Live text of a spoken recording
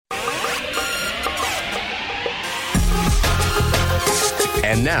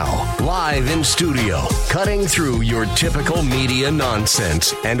And now, live in studio, cutting through your typical media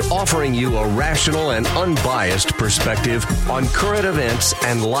nonsense and offering you a rational and unbiased perspective on current events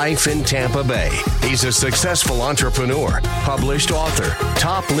and life in Tampa Bay. He's a successful entrepreneur, published author,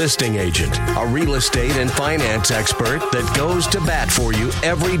 top listing agent, a real estate and finance expert that goes to bat for you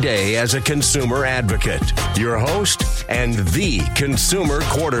every day as a consumer advocate. Your host and the consumer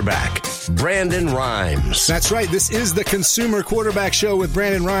quarterback, Brandon Rhymes. That's right. This is the Consumer Quarterback Show with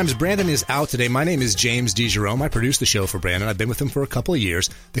Brandon Rhymes. Brandon is out today. My name is James DeJerome. I produce the show for Brandon. I've been with him for a couple of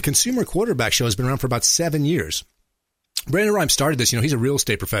years. The Consumer Quarterback Show has been around for about 7 years. Brandon Rhymes started this. He's a real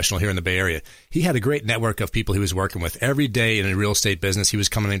estate professional here in the Bay Area. He had a great network of people he was working with every day in a real estate business. He was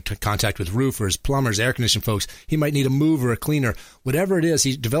coming into contact with roofers, plumbers, air conditioning folks. He might need a mover, a cleaner, whatever it is.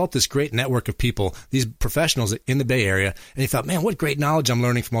 He developed this great network of people, these professionals in the Bay Area. And he thought, man, what great knowledge I'm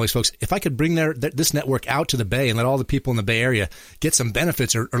learning from all these folks. If I could bring this network out to the Bay and let all the people in the Bay Area get some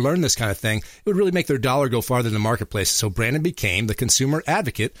benefits or learn this kind of thing, it would really make their dollar go farther in the marketplace. So Brandon became the consumer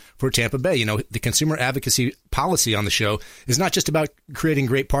advocate for Tampa Bay. The consumer advocacy policy on the show is not just about creating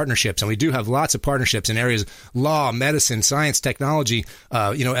great partnerships, and we do have lots of partnerships in areas law, medicine, science, technology,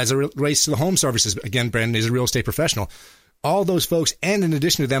 as it relates to the home services. Again, Brandon is a real estate professional. All those folks, and in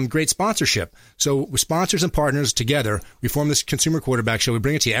addition to them, great sponsorship. So with sponsors and partners together, we form this Consumer Quarterback Show. We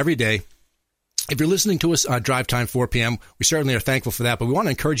bring it to you every day. If you're listening to us on drive time 4 p.m., we certainly are thankful for that, but we want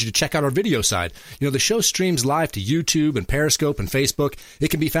to encourage you to check out our video side. The show streams live to YouTube and Periscope and Facebook. It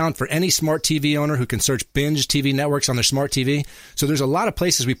can be found for any smart TV owner who can search Binge TV networks on their smart TV. So there's a lot of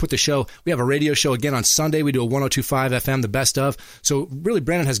places we put the show. We have a radio show again on Sunday. We do a 102.5 FM, the best of. So really,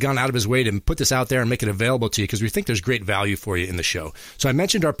 Brandon has gone out of his way to put this out there and make it available to you because we think there's great value for you in the show. So I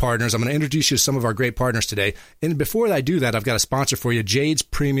mentioned our partners. I'm going to introduce you to some of our great partners today. And before I do that, I've got a sponsor for you, Jade's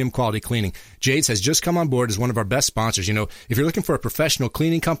Premium Quality Cleaning. Jade's has just come on board as one of our best sponsors. If you're looking for a professional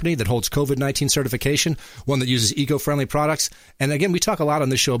cleaning company that holds COVID-19 certification, one that uses eco-friendly products, and again, we talk a lot on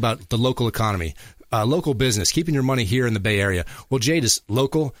this show about the local economy, local business, keeping your money here in the Bay Area. Well, Jade is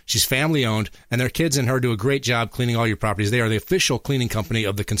local. She's family-owned, and their kids and her do a great job cleaning all your properties. They are the official cleaning company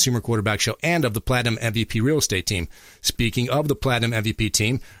of the Consumer Quarterback Show and of the Platinum MVP Real Estate Team. Speaking of the Platinum MVP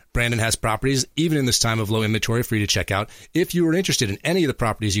Team, Brandon has properties, even in this time of low inventory, for you to check out. If you are interested in any of the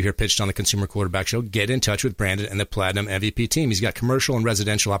properties you hear pitched on the Consumer Quarterback Show, get in touch with Brandon and the Platinum MVP team. He's got commercial and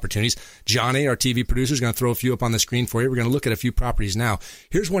residential opportunities. Johnny, our TV producer, is going to throw a few up on the screen for you. We're going to look at a few properties now.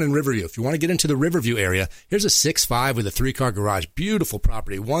 Here's one in Riverview. If you want to get into the Riverview area, here's a 6.5 with a 3-car garage. Beautiful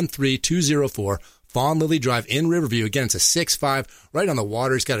property, 13204. Fawn Lily Drive in Riverview. Again, it's a 6.5 right on the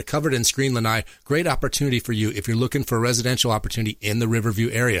water. It's got a covered in screen lanai. Great opportunity for you if you're looking for a residential opportunity in the Riverview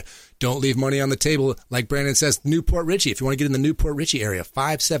area. Don't leave money on the table. Like Brandon says, Newport Richey. If you want to get in the Newport Richey area,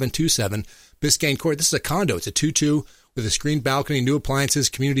 5727 Biscayne Court. This is a condo. It's a 2-2 with a screened balcony, new appliances,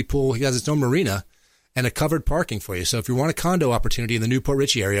 community pool. He has its own marina and a covered parking for you. So if you want a condo opportunity in the Newport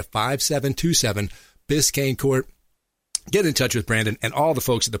Richey area, 5727 Biscayne Court. Get in touch with Brandon and all the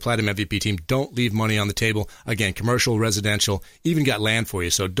folks at the Platinum MVP team. Don't leave money on the table. Again, commercial, residential, even got land for you.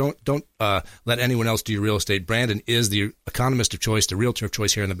 So don't let anyone else do your real estate. Brandon is the economist of choice, the realtor of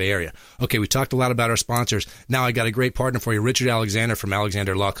choice here in the Bay Area. Okay, we talked a lot about our sponsors. Now I got a great partner for you. Richard Alexander from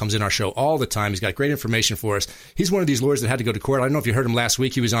Alexander Law comes in our show all the time. He's got great information for us. He's one of these lawyers that had to go to court. I don't know if you heard him last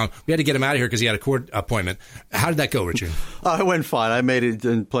week. He was on. We had to get him out of here because he had a court appointment. How did that go, Richard? It went fine. I made it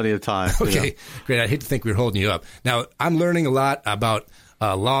in plenty of time. Okay, great. I hate to think we were holding you up. Now, I'm learning a lot about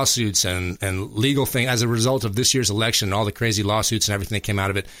lawsuits and legal things as a result of this year's election and all the crazy lawsuits and everything that came out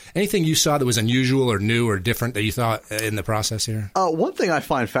of it. Anything you saw that was unusual or new or different that you thought in the process here? One thing I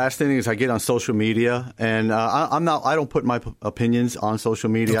find fascinating is I get on social media, and I don't put my opinions on social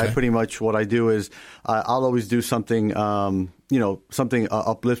media. Okay. I pretty much what I do is I'll always do something something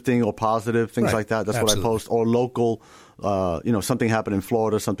uplifting or positive, things like that. That's Absolutely. What I post, or local. Something happened in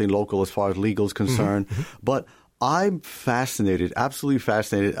Florida, something local as far as legal is concerned, but I'm fascinated, absolutely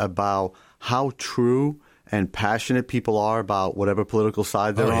fascinated about how true and passionate people are about whatever political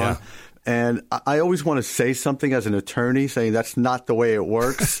side they're on. And I always want to say something as an attorney, saying that's not the way it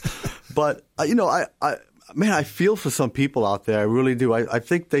works. But, I feel for some people out there. I really do. I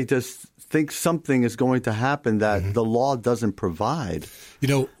think they just think something is going to happen that the law doesn't provide.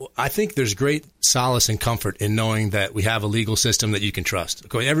 I think there's great solace and comfort in knowing that we have a legal system that you can trust.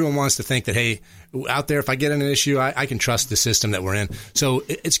 Everyone wants to think that, hey, out there, if I get in an issue, I can trust the system that we're in. So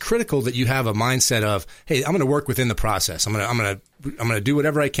it's critical that you have a mindset of, hey, I'm going to work within the process. I'm going to do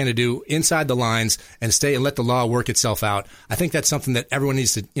whatever I can to do inside the lines and stay and let the law work itself out. I think that's something that everyone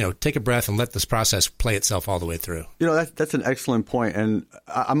needs to, take a breath and let this process play itself all the way through. That's an excellent point. And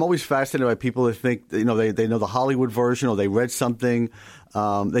I'm always fascinated by people that think, they know the Hollywood version or they read something.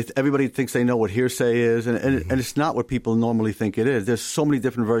 Everybody thinks they know what hearsay is, and it's not what people normally think it is. There's so many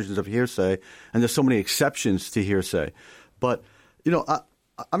different versions of hearsay, and there's so many exceptions to hearsay. But,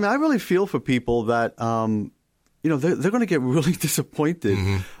 I really feel for people that, they're going to get really disappointed.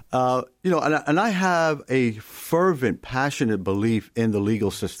 Mm-hmm. And I have a fervent, passionate belief in the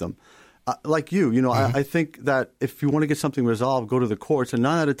legal system. Like you, mm-hmm. I think that if you want to get something resolved, go to the courts, and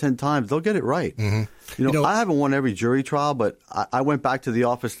 9 out of 10 times they'll get it right. Mm-hmm. I haven't won every jury trial, but I went back to the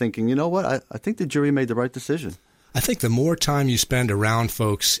office thinking, you know what, I think the jury made the right decision. I think the more time you spend around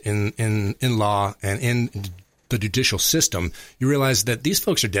folks in law and in the judicial system, you realize that these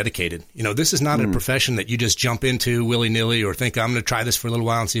folks are dedicated. This is not a profession that you just jump into willy-nilly or think, I'm going to try this for a little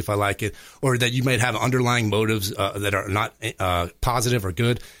while and see if I like it, or that you might have underlying motives that are not positive or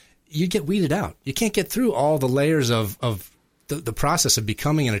good. You get weeded out. You can't get through all the layers of the process of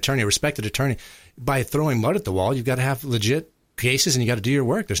becoming an attorney, a respected attorney, by throwing mud at the wall. You've got to have legit cases, and you got to do your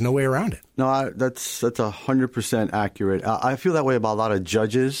work. There's no way around it. No, that's 100% accurate. I feel that way about a lot of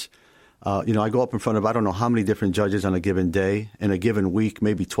judges. I go up in front of I don't know how many different judges on a given day, in a given week,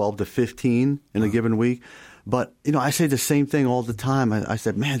 maybe 12 to 15 in a given week. But, I say the same thing all the time. I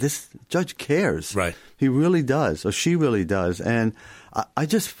said, man, this judge cares. Right. He really does, or she really does. And I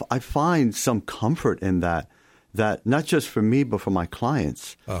find some comfort in that not just for me, but for my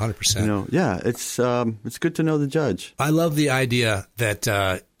clients. 100%. It's good to know the judge. I love the idea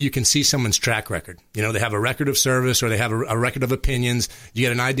that you can see someone's track record. They have a record of service or they have a record of opinions. You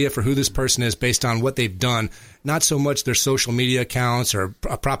get an idea for who this person is based on what they've done, not so much their social media accounts or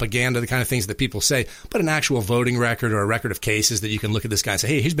propaganda, the kind of things that people say, but an actual voting record or a record of cases that you can look at this guy and say,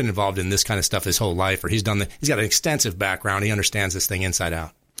 hey, he's been involved in this kind of stuff his whole life, or he's got an extensive background. He understands this thing inside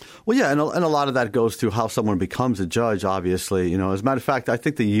out. Well, yeah, and a lot of that goes to how someone becomes a judge, obviously. As a matter of fact, I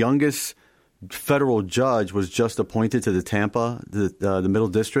think the youngest federal judge was just appointed to the Tampa, the Middle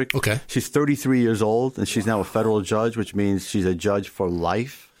District. Okay. She's 33 years old, and she's now a federal judge, which means she's a judge for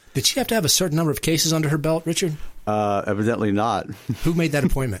life. Did she have to have a certain number of cases under her belt, Richard? Evidently not. Who made that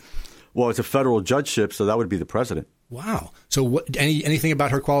appointment? Well, it's a federal judgeship, so that would be the president. Wow. So anything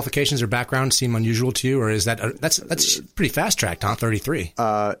about her qualifications or background seem unusual to you, or is that's pretty fast-tracked, huh, 33?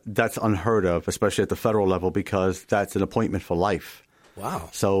 That's unheard of, especially at the federal level, because that's an appointment for life. Wow.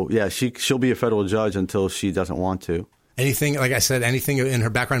 So, yeah, she'll be a federal judge until she doesn't want to. Anything, like I said, anything in her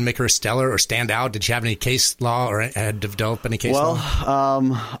background make her stellar or stand out? Did she have any case law or had developed any case law?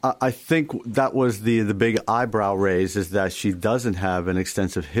 Well, I think that was the big eyebrow raise, is that she doesn't have an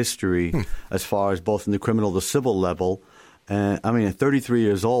extensive history as far as both in the criminal, the civil level. And at 33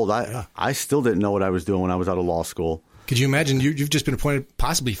 years old, I still didn't know what I was doing when I was out of law school. Could you imagine you've just been appointed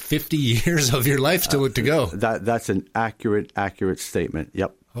possibly 50 years of your life still to go? That's an accurate statement.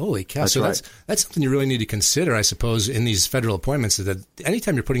 Yep. Holy cow. So right. That's something you really need to consider, I suppose, in these federal appointments, that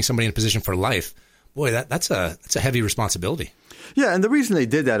anytime you're putting somebody in a position for life, boy, that's a heavy responsibility. Yeah, and the reason they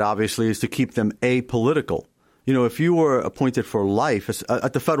did that, obviously, is to keep them apolitical. If you were appointed for life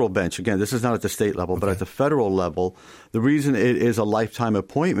at the federal bench, again, this is not at the state level, but at the federal level, the reason it is a lifetime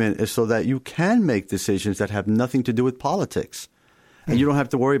appointment is so that you can make decisions that have nothing to do with politics. And you don't have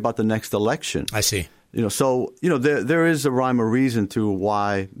to worry about the next election. I see. There is a rhyme or reason to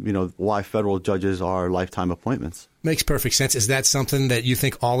why federal judges are lifetime appointments. Makes perfect sense. Is that something that you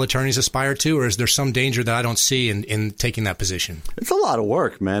think all attorneys aspire to, or is there some danger that I don't see in taking that position? It's a lot of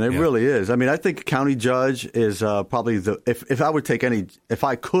work, man. It really is. I think county judge is probably if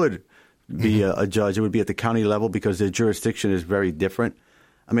I could be a judge, it would be at the county level, because their jurisdiction is very different.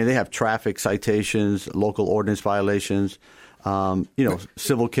 They have traffic citations, local ordinance violations.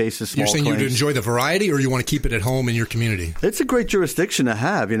 Civil cases, small claims. You're saying you'd enjoy the variety, or you want to keep it at home in your community? It's a great jurisdiction to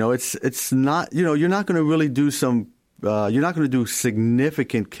have. It's not, you're not going to really do you're not going to do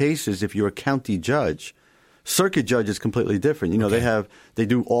significant cases if you're a county judge. Circuit judge is completely different. They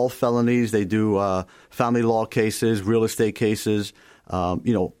do all felonies. They do family law cases, real estate cases,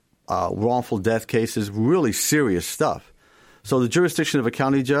 wrongful death cases, really serious stuff. So the jurisdiction of a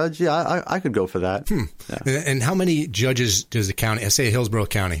county judge, I could go for that. Yeah. And how many judges does the county, say Hillsborough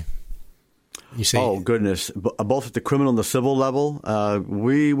County? You say, oh, goodness. Both at the criminal and the civil level,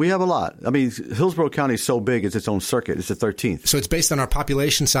 we have a lot. I mean, Hillsborough County is so big, it's its own circuit. It's the 13th. So it's based on our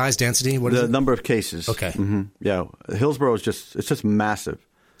population size, density? What is the it? number of cases. Okay. Mm-hmm. Yeah. Hillsborough is just massive.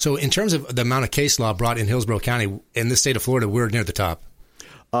 So in terms of the amount of case law brought in Hillsborough County, in the state of Florida, we're near the top.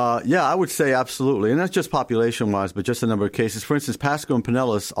 Yeah, I would say absolutely. And that's just population-wise, but just the number of cases. For instance, Pasco and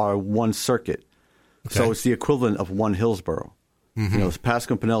Pinellas are one circuit. Okay. So it's the equivalent of one Hillsborough. Mm-hmm. You know,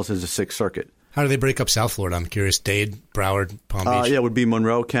 Pasco and Pinellas is a 6th circuit. How do they break up South Florida? I'm curious. Dade, Broward, Palm Beach? Yeah, it would be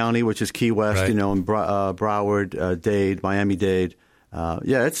Monroe County, which is Key West, right. you know, and Broward, Dade, Miami-Dade.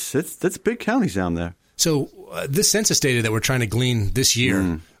 Yeah, it's big counties down there. So this census data that we're trying to glean this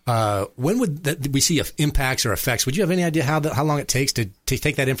year, when would we see impacts or effects? Would you have any idea how long it takes to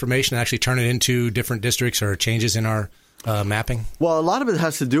take that information and actually turn it into different districts or changes in our mapping? Well, a lot of it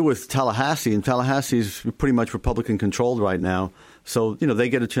has to do with Tallahassee, and Tallahassee is pretty much Republican controlled right now. So, you know, they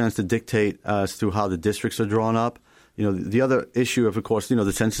get a chance to dictate as to how the districts are drawn up. You know, the other issue of course, you know,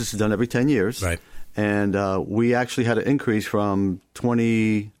 the census is done every 10 years. Right. And we actually had an increase from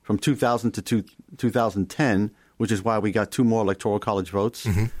 2000 to 2010, which is why we got 2 more electoral college votes.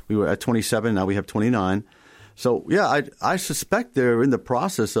 Mm-hmm. We were at 27, now we have 29. So, yeah, I suspect they're in the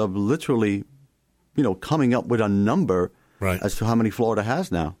process of literally, you know, coming up with a number as to how many Florida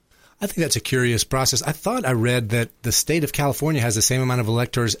has now. I think that's a curious process. I thought I read that the state of California has the same amount of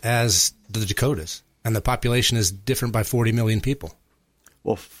electors as the Dakotas, and the population is different by 40 million people.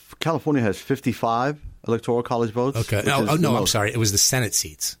 Well, California has 55 electoral college votes. Okay. No, I'm sorry. It was the Senate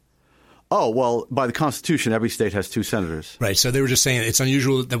seats. Oh, well, by the Constitution, every state has 2 senators. Right. So they were just saying it's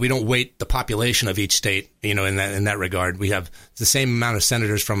unusual that we don't weight the population of each state, you know, in that regard. We have the same amount of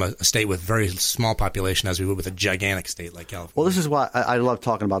senators from a state with very small population as we would with a gigantic state like California. Well, this is why I love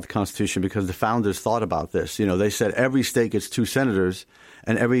talking about the Constitution, because the founders thought about this. You know, they said every state gets 2 senators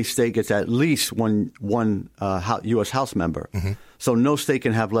and every state gets at least one U.S. House member. Mm-hmm. So no state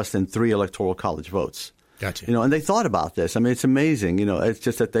can have less than 3 electoral college votes. Gotcha. You know, and they thought about this. I mean, it's amazing. You know, it's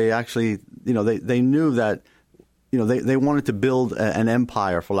just that they actually, you know, they knew that, you know, they wanted to build an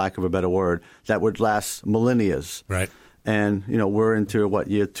empire, for lack of a better word, that would last millennia. Right. And, you know, we're into,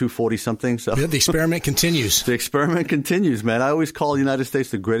 year 240-something? So yeah, the experiment continues. The experiment continues, man. I always call the United States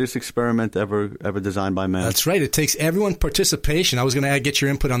the greatest experiment ever designed by man. That's right. It takes everyone's participation. I was going to get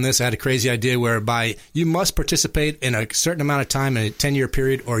your input on this. I had a crazy idea whereby you must participate in a certain amount of time in a 10-year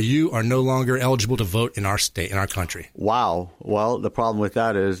period, or you are no longer eligible to vote in our state, in our country. Wow. Well, the problem with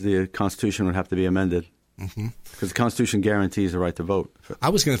that is the Constitution would have to be amended. Mm-hmm. Because the Constitution guarantees the right to vote. I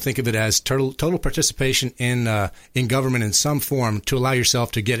was going to think of it as total participation in government in some form to allow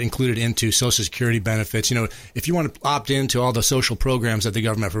yourself to get included into Social Security benefits. You know, if you want to opt into all the social programs that the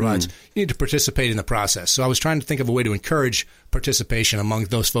government provides, you need to participate in the process. So I was trying to think of a way to encourage participation among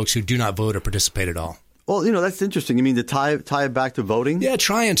those folks who do not vote or participate at all. Well, you know, that's interesting. You mean to tie it back to voting? Yeah,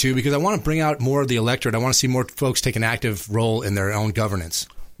 trying to, because I want to bring out more of the electorate. I want to see more folks take an active role in their own governance.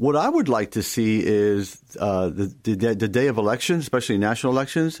 What I would like to see is the day of elections, especially national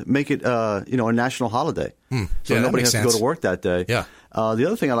elections, make it a national holiday, so nobody has to go to work that day. Yeah. The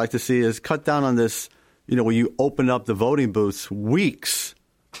other thing I'd like to see is cut down on this, you know, where you open up the voting booths weeks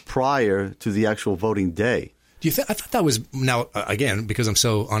prior to the actual voting day. Do you think? I thought that was, now again, because I'm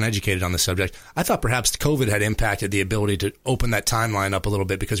so uneducated on the subject, I thought perhaps COVID had impacted the ability to open that timeline up a little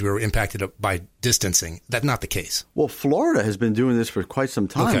bit because we were impacted by distancing. That's not the case. Well, Florida has been doing this for quite some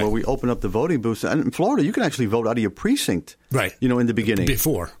time, where we open up the voting booths. And in Florida, you can actually vote out of your precinct. Right. You know, in the beginning.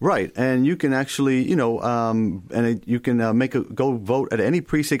 Before. Right. And you can actually, you know, you can go vote at any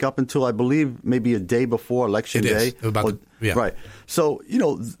precinct up until, I believe, maybe a day before Election Day. Right. So, you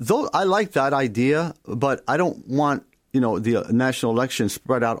know, I like that idea, but I don't want, you know, the national election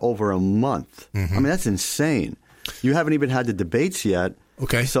spread out over a month. Mm-hmm. I mean, that's insane. You haven't even had the debates yet.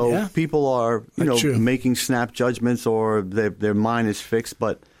 Okay. So people are, you know, making snap judgments, or their mind is fixed.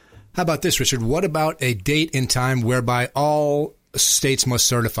 But how about this, Richard? What about a date and time whereby all states must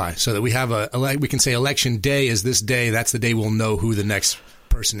certify, so that we have we can say election day is this day. That's the day we'll know who the next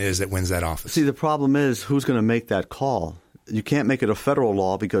person is that wins that office. See, the problem is who's going to make that call. You can't make it a federal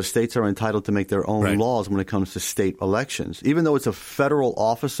law because states are entitled to make their own laws when it comes to state elections. Even though it's a federal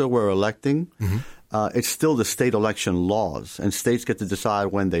officer we're electing, it's still the state election laws, and states get to decide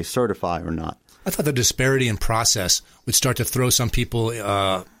when they certify or not. I thought the disparity in process would start to throw some people,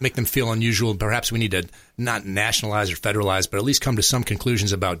 make them feel unusual. Perhaps we need to not nationalize or federalize, but at least come to some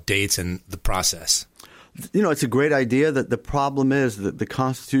conclusions about dates and the process. You know, it's a great idea. That the problem is that the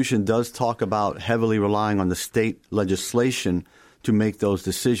Constitution does talk about heavily relying on the state legislation to make those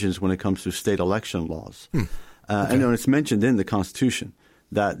decisions when it comes to state election laws. And it's mentioned in the Constitution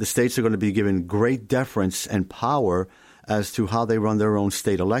that the states are going to be given great deference and power as to how they run their own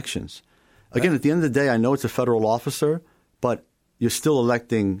state elections. Again, at the end of the day, I know it's a federal officer, but you're still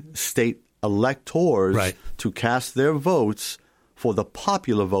electing state electors to cast their votes for the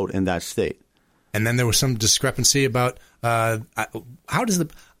popular vote in that state. And then there was some discrepancy about how does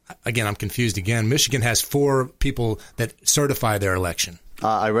again, I'm confused again. Michigan has 4 people that certify their election.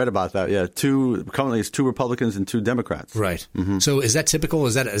 I read about that. Yeah, currently it's 2 Republicans and 2 Democrats. Right. Mm-hmm. So is that typical? Are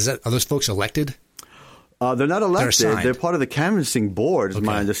those folks elected? They're not elected. They're part of the canvassing board, is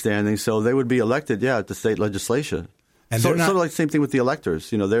my understanding. So they would be elected, at the state legislature. And sort of like the same thing with the electors.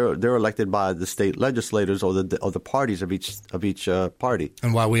 They're elected by the state legislators or the parties of each party.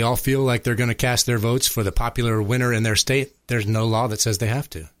 And while we all feel like they're going to cast their votes for the popular winner in their state, there's no law that says they have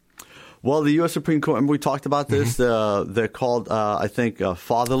to. Well, the U.S. Supreme Court, remember we talked about this? Mm-hmm. They're called, I think,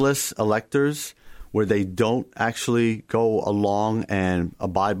 fatherless electors, where they don't actually go along and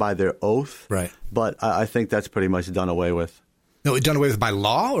abide by their oath. Right. But I think that's pretty much done away with. No, done away with by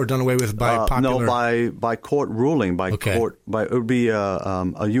law or done away with by popular? No, by court ruling, court. It would be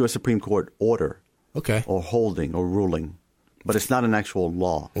a U.S. Supreme Court order. Okay. Or holding or ruling. But it's not an actual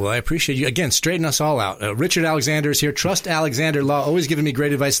law. Well, I appreciate you. Again, straighten us all out. Richard Alexander is here. Trust Alexander Law, always giving me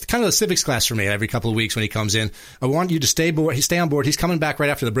great advice. Kind of a civics class for me every couple of weeks when he comes in. I want you to stay on board. He's coming back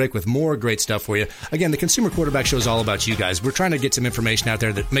right after the break with more great stuff for you. Again, the Consumer Quarterback Show is all about you guys. We're trying to get some information out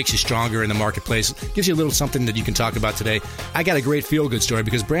there that makes you stronger in the marketplace, gives you a little something that you can talk about today. I got a great feel-good story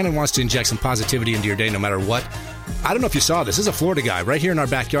because Brandon wants to inject some positivity into your day no matter what. I don't know if you saw this. This is a Florida guy right here in our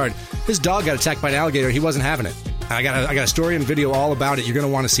backyard. His dog got attacked by an alligator. He wasn't having it. I got a story and video all about it. You're going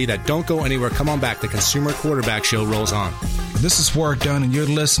to want to see that. Don't go anywhere. Come on back. The Consumer Quarterback Show rolls on. This is Ward Dunn, and you're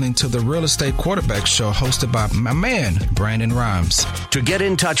listening to the Real Estate Quarterback Show hosted by my man, Brandon Rhymes. To get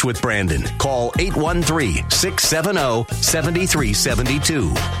in touch with Brandon, call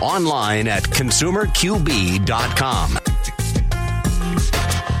 813-670-7372. Online at consumerqb.com.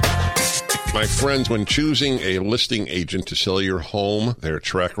 My friends, when choosing a listing agent to sell your home, their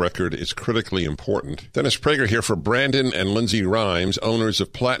track record is critically important. Dennis Prager here for Brandon and Lindsay Rhymes, owners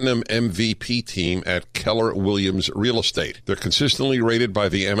of Platinum MVP Team at Keller Williams Real Estate. They're consistently rated by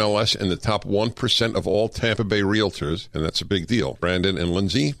the MLS in the top 1% of all Tampa Bay realtors, and that's a big deal. Brandon and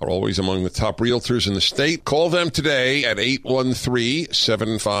Lindsay are always among the top realtors in the state. Call them today at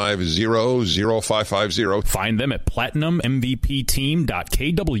 813-750-0550. Find them at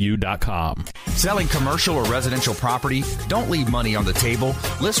platinummvpteam.kw.com. Selling commercial or residential property? Don't leave money on the table.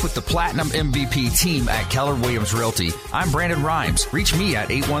 List with the Platinum MVP Team at Keller Williams Realty. I'm Brandon Rhymes. Reach me at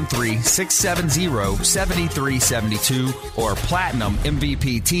 813-670-7372 or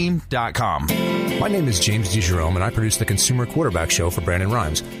platinummvpteam.com. My name is James DeJerome, and I produce the Consumer Quarterback Show for Brandon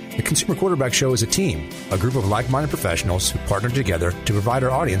Rhymes. The Consumer Quarterback Show is a team, a group of like-minded professionals who partner together to provide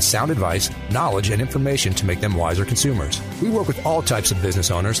our audience sound advice, knowledge, and information to make them wiser consumers. We work with all types of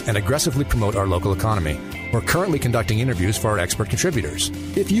business owners and aggressively promote our local economy. We're currently conducting interviews for our expert contributors.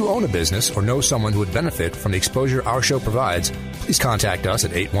 If you own a business or know someone who would benefit from the exposure our show provides, please contact us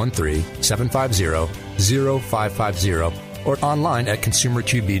at 813-750-0550 or online at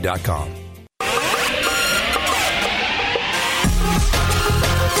consumerqb.com.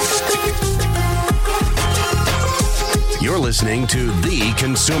 You're listening to The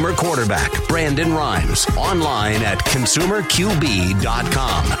Consumer Quarterback, Brandon Rhymes, online at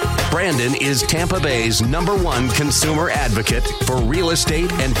consumerqb.com. Brandon is Tampa Bay's #1 consumer advocate for real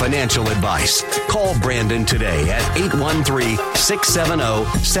estate and financial advice. Call Brandon today at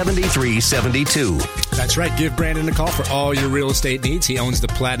 813-670-7372. That's right. Give Brandon a call for all your real estate needs. He owns the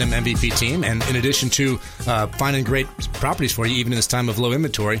Platinum MVP Team, and in addition to finding great properties for you, even in this time of low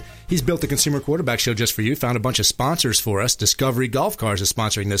inventory, he's built the Consumer Quarterback Show just for you, found a bunch of sponsors for us. Discovery Golf Cars is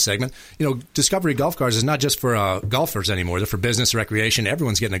sponsoring this segment. You know, Discovery Golf Cars is not just for golfers anymore. They're for business, recreation.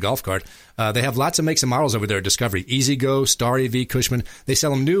 Everyone's getting a golf cart. They have lots of makes and models over there at Discovery. EasyGo, Star EV, Cushman. They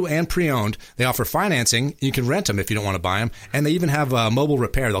sell them new and pre-owned. They offer financing. You can rent them if you don't want to buy them. And they even have mobile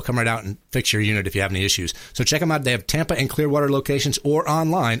repair. They'll come right out and fix your unit if you have any issues. So check them out. They have Tampa and Clearwater locations or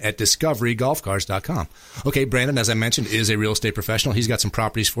online at discoverygolfcars.com. Okay, Brandon, as I mentioned, is a real estate professional. He's got some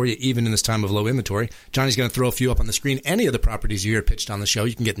properties for you, even in this time of low inventory. Johnny's going to throw a few up on the screen. Any of the properties you hear pitched on the show,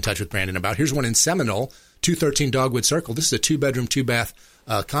 you can get in touch with Brandon about. Here's one in Seminole, 213 Dogwood Circle. This is a 2-bedroom, 2-bath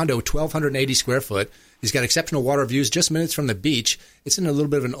condo, 1,280 square foot. He's got exceptional water views just minutes from the beach. It's in a little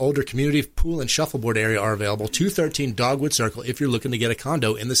bit of an older community. Pool and shuffleboard area are available. 213 Dogwood Circle if you're looking to get a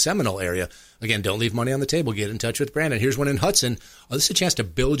condo in the Seminole area. Again, don't leave money on the table. Get in touch with Brandon. Here's one in Hudson. Oh, this is a chance to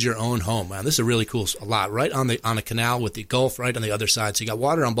build your own home. Man, this is a really cool lot right on the canal with the Gulf right on the other side. So you got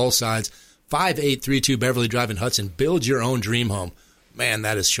water on both sides. 5832 Beverly Drive in Hudson. Build your own dream home. Man,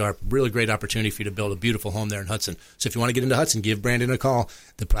 that is sharp. Really great opportunity for you to build a beautiful home there in Hudson. So if you want to get into Hudson, give Brandon a call.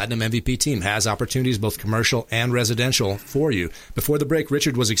 The Platinum MVP team has opportunities, both commercial and residential, for you. Before the break,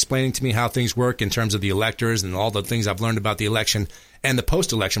 Richard was explaining to me how things work in terms of the electors and all the things I've learned about the election and the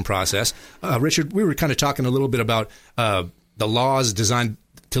post-election process. Richard, we were kind of talking a little bit about the laws designed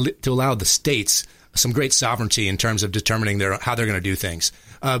to allow the states some great sovereignty in terms of determining how they're going to do things.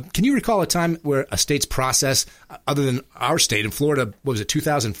 Can you recall a time where a state's process, other than our state in Florida, what was it,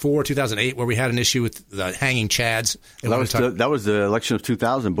 2004, 2008, where we had an issue with the hanging chads? That was the election of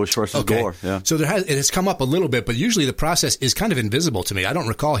 2000, Bush versus Gore. Yeah. So it has come up a little bit, but usually the process is kind of invisible to me. I don't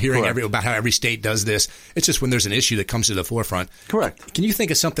recall hearing about how every state does this. It's just when there's an issue that comes to the forefront. Correct. Can you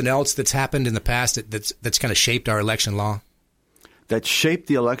think of something else that's happened in the past that's kind of shaped our election law? That shaped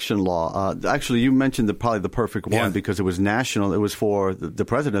the election law. Actually, you mentioned probably the perfect one because it was national. It was for the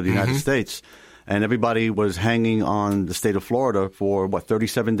president of the United States. And everybody was hanging on the state of Florida for,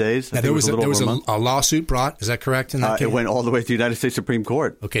 37 days? Now, there was a lawsuit brought. Is that correct? In that case? It went all the way to the United States Supreme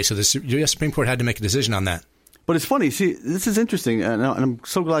Court. Okay, so the U.S. Supreme Court had to make a decision on that. But it's funny. See, this is interesting, and I'm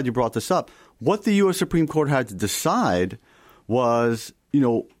so glad you brought this up. What the U.S. Supreme Court had to decide was,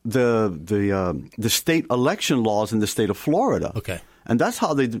 the state election laws in the state of Florida. Okay. And that's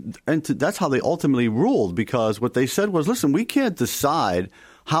how they ultimately ruled, because what they said was, listen, we can't decide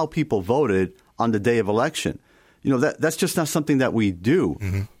how people voted on the day of election. That's just not something that we do.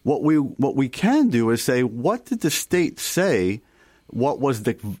 Mm-hmm. What we can do is say, what did the state say? What was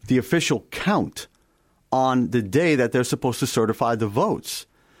the official count on the day that they're supposed to certify the votes?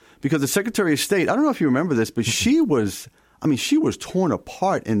 Because the Secretary of State, I don't know if you remember this, but she was torn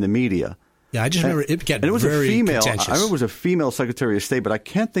apart in the media. Yeah, I just remember it got was very a female. contentious. I remember it was a female Secretary of State, but I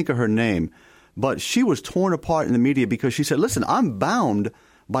can't think of her name. But she was torn apart in the media because she said, listen, I'm bound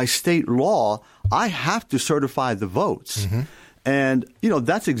by state law. I have to certify the votes. Mm-hmm. And,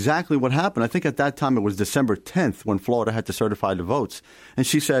 that's exactly what happened. I think at that time it was December 10th when Florida had to certify the votes. And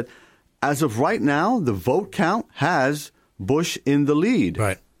she said, as of right now, the vote count has Bush in the lead.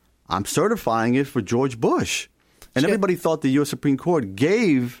 Right. I'm certifying it for George Bush. And everybody thought the U.S. Supreme Court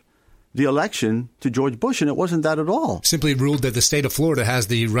gave the election to George Bush, and it wasn't that at all. Simply ruled that the state of Florida has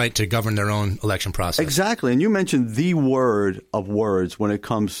the right to govern their own election process. Exactly. And you mentioned the word of words when it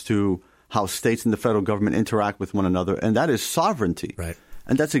comes to how states and the federal government interact with one another, and that is sovereignty. Right.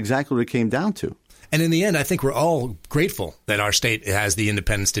 And that's exactly what it came down to. And in the end, I think we're all grateful that our state has the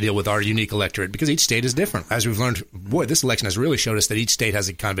independence to deal with our unique electorate, because each state is different. As we've learned, this election has really showed us that each state has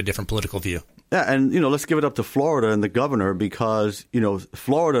a kind of a different political view. Yeah, and, let's give it up to Florida and the governor, because,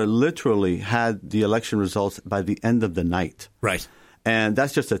 Florida literally had the election results by the end of the night. Right. And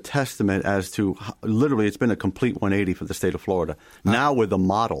that's just a testament as to literally it's been a complete 180 for the state of Florida. Now with a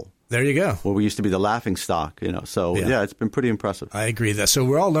model. There you go. Where we used to be the laughing stock, So, it's been pretty impressive. I agree with that. So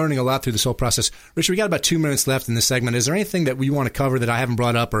we're all learning a lot through this whole process. Richard, we got about 2 minutes left in this segment. Is there anything that we want to cover that I haven't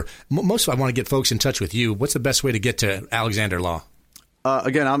brought up? Or most of I want to get folks in touch with you. What's the best way to get to Alexander Law?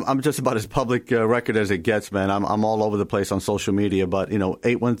 Again, I'm just about as public record as it gets, man. I'm all over the place on social media. But,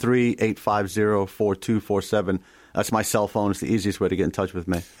 813-850-4247. That's my cell phone. It's the easiest way to get in touch with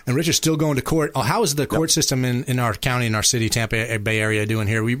me. And Richard's still going to court. Oh, how is the court system in our county, in our city, Tampa Bay area doing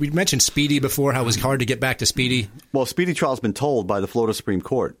here? We mentioned Speedy before, how it was hard to get back to Speedy. Well, Speedy trial's been told by the Florida Supreme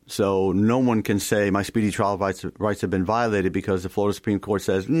Court. So no one can say my Speedy trial rights have been violated because the Florida Supreme Court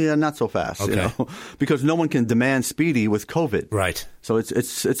says, not so fast. Okay. Because no one can demand Speedy with COVID. Right. So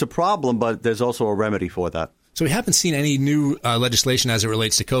it's a problem, but there's also a remedy for that. So we haven't seen any new legislation as it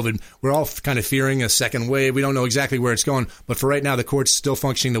relates to COVID. We're all kind of fearing a second wave. We don't know exactly where it's going. But for right now, the court's still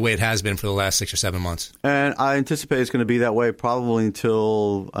functioning the way it has been for the last 6 or 7 months. And I anticipate it's going to be that way probably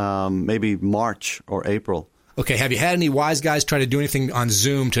until maybe March or April. Okay, have you had any wise guys try to do anything on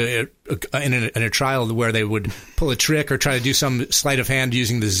Zoom to in a trial where they would pull a trick or try to do some sleight of hand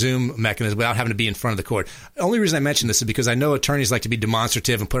using the Zoom mechanism without having to be in front of the court? The only reason I mention this is because I know attorneys like to be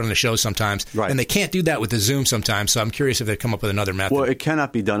demonstrative and put on the show sometimes, right. And they can't do that with the Zoom sometimes, so I'm curious if they've come up with another method. Well, it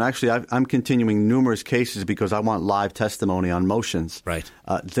cannot be done. Actually, I'm continuing numerous cases because I want live testimony on motions. Right.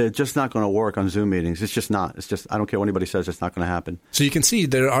 They're just not going to work on Zoom meetings. It's just not. It's just, I don't care what anybody says, it's not going to happen. So you can see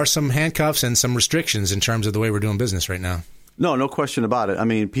there are some handcuffs and some restrictions in terms of the way we're doing business right now. No question about it. I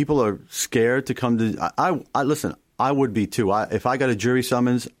mean, people are scared to come to. I listen. I would be too. If I got a jury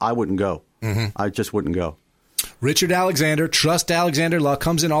summons, I wouldn't go. Mm-hmm. I just wouldn't go. Richard Alexander, Trust Alexander Law,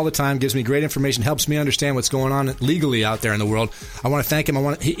 comes in all the time, gives me great information, helps me understand what's going on legally out there in the world. I want to thank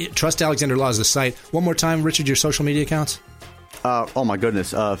him. Trust Alexander Law is the site. One more time, Richard, your social media accounts. Oh, my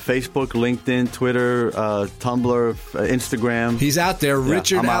goodness. Facebook, LinkedIn, Twitter, Tumblr, Instagram. He's out there.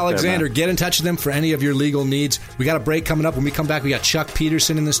 Richard Alexander. Get in touch with him for any of your legal needs. We got a break coming up. When we come back, we got Chuck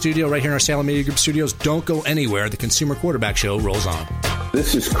Peterson in the studio right here in our Salem Media Group studios. Don't go anywhere. The Consumer Quarterback Show rolls on.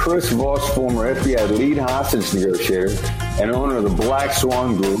 This is Chris Voss, former FBI lead hostage negotiator and owner of the Black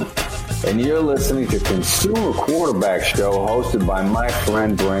Swan Group, and you're listening to Consumer Quarterback Show hosted by my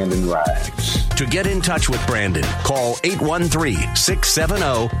friend Brandon Rhymes. To get in touch with Brandon, call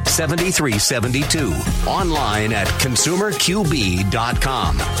 813-670-7372. Online at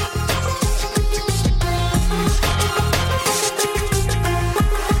consumerqb.com.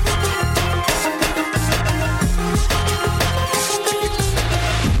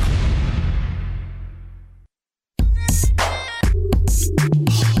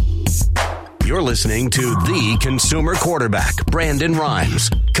 You're listening to The Consumer Quarterback, Brandon Rhymes,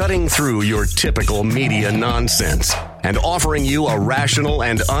 cutting through your typical media nonsense and offering you a rational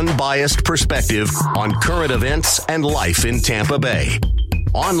and unbiased perspective on current events and life in Tampa Bay.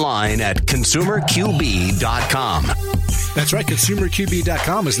 Online at consumerqb.com. That's right.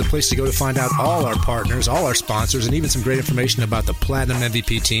 ConsumerQB.com is the place to go to find out all our partners, all our sponsors, and even some great information about the Platinum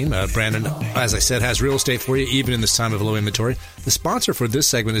MVP team. Brandon, as I said, has real estate for you, even in this time of low inventory. The sponsor for this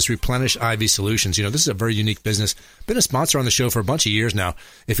segment is Replenish IV Solutions. You know, this is a very unique business. Been a sponsor on the show for a bunch of years now.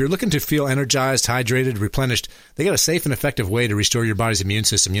 If you're looking to feel energized, hydrated, replenished, they got a safe and effective way to restore your body's immune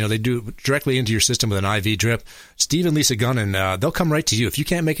system. You know, they do it directly into your system with an IV drip. Steve and Lisa Gunnan, they'll come right to you. If you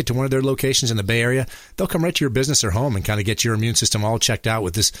can't make it to one of their locations in the Bay Area, they'll come right to your business or home and kind of get your immune system all checked out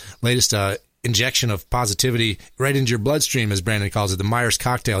with this latest injection of positivity right into your bloodstream, as Brandon calls it, the Myers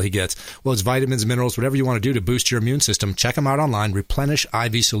cocktail he gets. Well, it's vitamins, minerals, whatever you want to do to boost your immune system. Check them out online,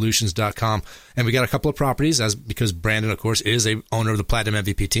 replenishivsolutions.com. And we got a couple of properties, because Brandon, of course, is a owner of the Platinum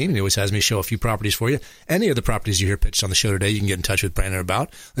MVP team, and he always has me show a few properties for you. Any of the properties you hear pitched on the show today, you can get in touch with Brandon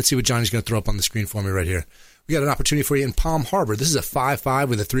about. Let's see what Johnny's going to throw up on the screen for me right here. We got an opportunity for you in Palm Harbor. This is a 5.5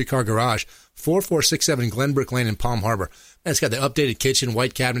 with a 3-car garage, 4467 Glenbrook Lane in Palm Harbor. And it's got the updated kitchen,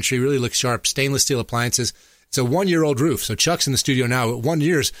 white cabinetry, really looks sharp, stainless steel appliances. It's a 1-year-old roof. So Chuck's in the studio now. At 1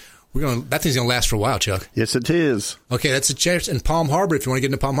 year, that thing's going to last for a while, Chuck. Yes, it is. Okay, that's a chance in Palm Harbor. If you want to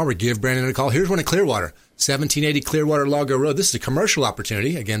get into Palm Harbor, give Brandon a call. Here's one in Clearwater, 1780 Clearwater Lago Road. This is a commercial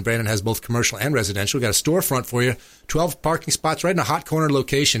opportunity. Again, Brandon has both commercial and residential. We've got a storefront for you, 12 parking spots right in a hot corner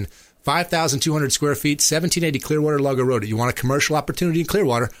location. 5,200 square feet, 1780 Clearwater Lago Road. You want a commercial opportunity in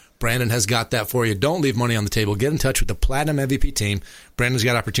Clearwater? Brandon has got that for you. Don't leave money on the table. Get in touch with the Platinum MVP team. Brandon's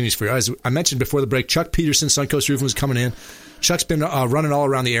got opportunities for you. As I mentioned before the break, Chuck Peterson, Suncoast Roofing, was coming in. Chuck's been running all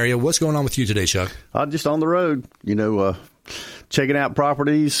around the area. What's going on with you today, Chuck? Just on the road, checking out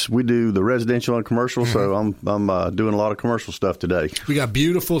properties. We do the residential and commercial, so I'm doing a lot of commercial stuff today. We got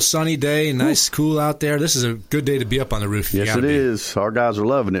beautiful sunny day, nice cool out there. This is a good day to be up on the roof. Yes, it is. Our guys are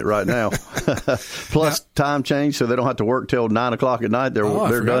loving it right now. Plus time change, so they don't have to work till 9 o'clock at night.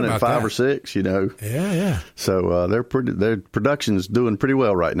 They're done at 5 or 6. Yeah. So their production's doing pretty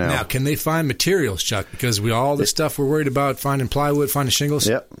well right now. Now, can they find materials, Chuck? Because all the stuff we're worried about finding plywood, finding shingles.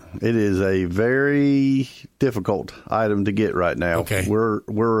 Yep, it is a very difficult item to get right now. Okay.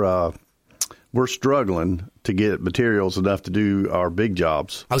 We're struggling to get materials enough to do our big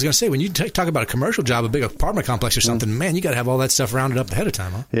jobs. I was going to say, when you talk about a commercial job, a big apartment complex or something, man, you got to have all that stuff rounded up ahead of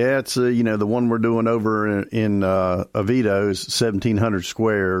time, huh? Yeah, it's the one we're doing over in Oviedo is 1,700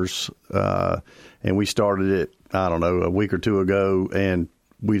 squares, and we started it, I don't know, a week or two ago, and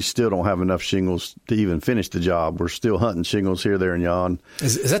we still don't have enough shingles to even finish the job. We're still hunting shingles here, there, and yon.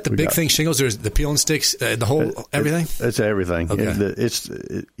 Is that the big thing, shingles? There's the peel and sticks, the whole everything? It's everything. Okay.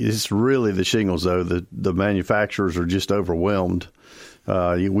 It's really the shingles, though. The manufacturers are just overwhelmed.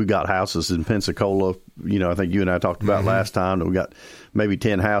 We got houses in Pensacola, I think you and I talked about last time, that we got maybe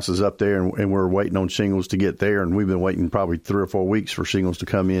 10 houses up there, and we're waiting on shingles to get there, and we've been waiting probably 3 or 4 weeks for shingles to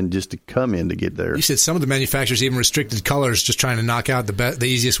come in to get there. You said some of the manufacturers even restricted colors, just trying to knock out the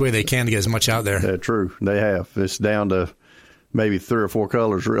easiest way they can to get as much out there. Yeah, true. They have. It's down to maybe 3 or 4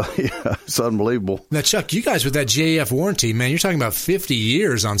 colors, really. It's unbelievable. Now, Chuck, you guys with that GAF warranty, man, you're talking about 50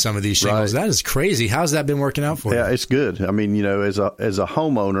 years on some of these shingles. Right. That is crazy. How's that been working out for you? Yeah, it's good. I mean, as a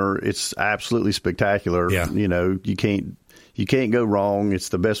homeowner, it's absolutely spectacular. Yeah. You can't go wrong. It's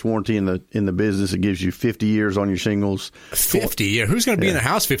the best warranty in the business. It gives you 50 years on your shingles. 50 years? Who's going to be in a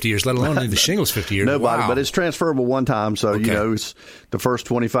house 50 years, let alone the shingles 50 years? Nobody, wow. But it's transferable one time. So, it's the first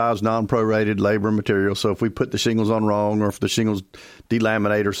 25 is non-prorated labor and material. So if we put the shingles on wrong, or if the shingles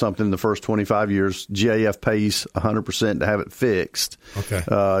delaminate or something in the first 25 years, GAF pays 100% to have it fixed. Okay.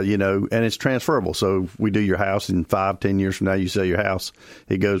 And it's transferable. So if we do your house in 5-10 years from now, you sell your house,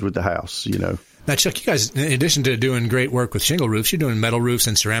 it goes with the house, Now, Chuck, you guys, in addition to doing great work with shingle roofs, you're doing metal roofs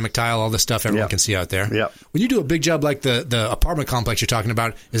and ceramic tile, all the stuff everyone can see out there. Yep. When you do a big job like the apartment complex you're talking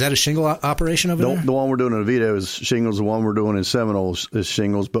about, is that a shingle operation over there? The one we're doing in Oviedo is shingles. The one we're doing in Seminole is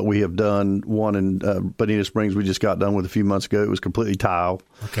shingles, but we have done one in Bonita Springs we just got done with a few months ago. It was completely tile.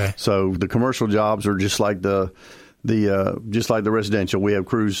 Okay. So the commercial jobs are just like just like the residential. We have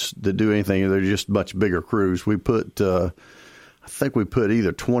crews that do anything. They're just much bigger crews. We put I think we put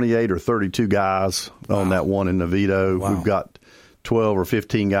either 28 or 32 guys on that one in Oviedo. Wow. We've got 12 or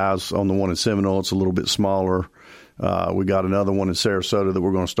 15 guys on the one in Seminole. It's a little bit smaller. We got another one in Sarasota that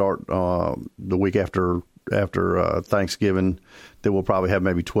we're going to start the week after Thanksgiving. That we'll probably have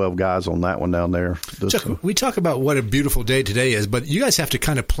maybe 12 guys on that one down there. Chuck, we talk about what a beautiful day today is, but you guys have to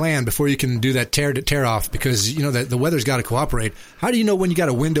kind of plan before you can do that tear off because, you know, the weather's got to cooperate. How do you know when you got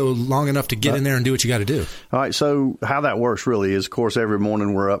a window long enough to get in there and do what you got to do? All right, so how that works really is, of course, every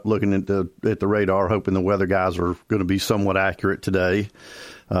morning we're up looking at the radar, hoping the weather guys are going to be somewhat accurate today.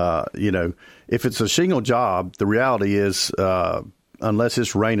 You know, if it's a shingle job, the reality is unless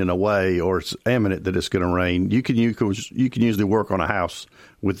it's raining away or it's imminent that it's going to rain, you can usually work on a house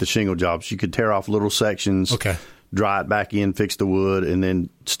with the shingle jobs. You could tear off little sections, dry it back in, fix the wood, and then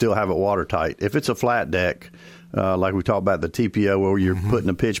still have it watertight. If it's a flat deck, like we talked about the TPO, where you're putting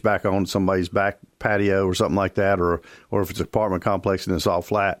a pitch back on somebody's back patio or something like that, or if it's an apartment complex and it's all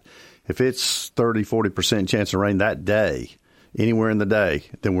flat, if it's 30-40% chance of rain that day, anywhere in the day,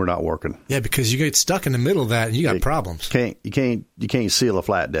 then we're not working. Yeah, because you get stuck in the middle of that and you got problems. You can't seal a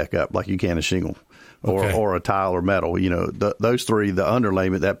flat deck up like you can a shingle or a tile or metal. You know, those three, the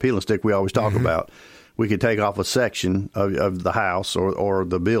underlayment, that peel and stick we always talk about, we could take off a section of the house or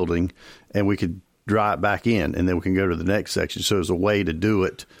the building and we could dry it back in, and then we can go to the next section. So there's a way to do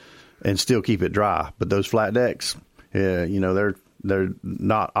it and still keep it dry. But those flat decks, you know, they're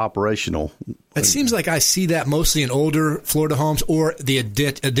not operational. It seems like I see that mostly in older Florida homes or the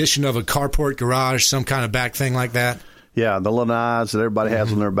addition of a carport, garage, some kind of back thing like that. Yeah, the lanais that everybody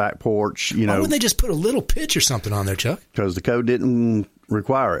has on their back porch. You know, why wouldn't they just put a little pitch or something on there, Chuck? Because the code didn't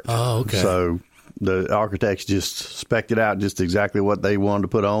require it. Oh, okay. So the architects just spec'd it out just exactly what they wanted to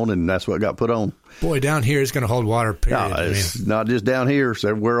put on, and that's what got put on. Boy, down here it's going to hold water, period. No, it's not just down here. It's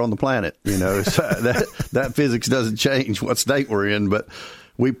everywhere on the planet. You know, that physics doesn't change what state we're in, but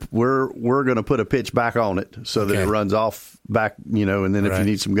we're going to put a pitch back on it so that it runs off back, you know, and then if you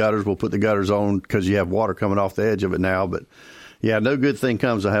need some gutters, we'll put the gutters on because you have water coming off the edge of it now. But yeah, no good thing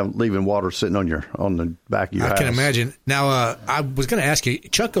comes of leaving water sitting on the back of your house. I can imagine. Now, I was going to ask you,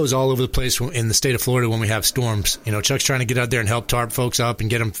 Chuck goes all over the place in the state of Florida when we have storms. You know, Chuck's trying to get out there and help tarp folks up and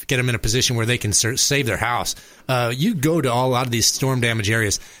get them in a position where they can save their house. You go to a lot of these storm damage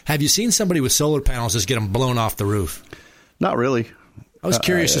areas. Have you seen somebody with solar panels just get them blown off the roof? Not really. I was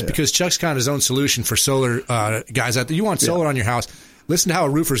curious just because Chuck's kind of his own solution for solar guys out there. You want solar on your house. Listen to how a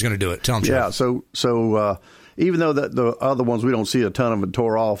roofer's going to do it. Tell him, Chuck. Yeah, so even though the other ones, we don't see a ton of it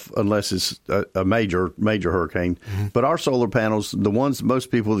tore off unless it's a major hurricane. Mm-hmm. But our solar panels, the ones most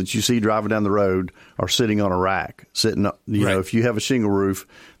people that you see driving down the road are sitting on a rack. You know, if you have a shingle roof,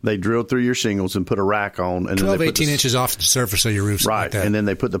 they drill through your shingles and put a rack on. And 12, 18 inches off the surface of your roof. Right, like that. And then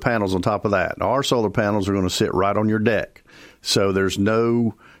they put the panels on top of that. Now, our solar panels are going to sit right on your deck. So there's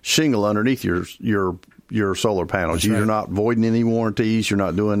no shingle underneath your solar panels. You're not voiding any warranties. You're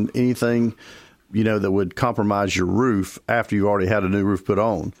not doing anything, you know, that would compromise your roof after you already had a new roof put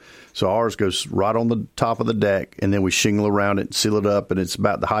on. So ours goes right on the top of the deck, and then we shingle around it, seal it up, and it's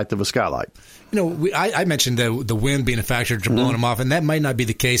about the height of a skylight. You know, I mentioned the wind being a factor to blowing them off, and that might not be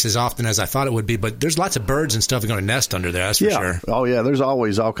the case as often as I thought it would be, but there's lots of birds and stuff going to nest under there, that's for sure. Oh, yeah, there's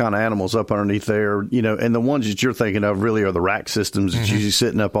always all kind of animals up underneath there, you know, and the ones that you're thinking of really are the rack systems that's usually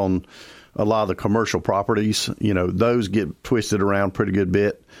sitting up on a lot of the commercial properties. You know, those get twisted around pretty good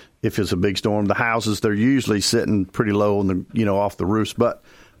bit if it's a big storm. The houses, they're usually sitting pretty low on the, you know, off the roofs, but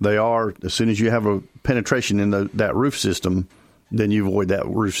they are, as soon as you have a penetration in that roof system, then you void that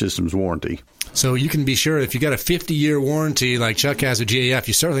roof system's warranty. So you can be sure if you got a 50-year warranty like Chuck has with GAF,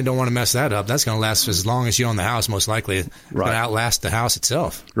 you certainly don't want to mess that up. That's going to last as long as you own the house, most likely. It's going to outlast the house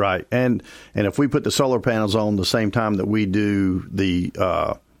itself. Right. And if we put the solar panels on the same time that we do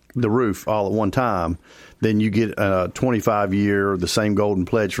the roof all at one time, then you get a 25-year, the same golden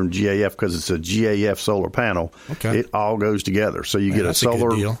pledge from GAF because it's a GAF solar panel. Okay. It all goes together. So you get a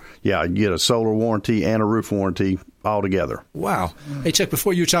solar, you get a solar warranty and a roof warranty all together. Wow. Hey, Chuck,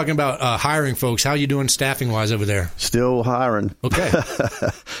 before you were talking about hiring folks, how are you doing staffing-wise over there? Still hiring. Okay.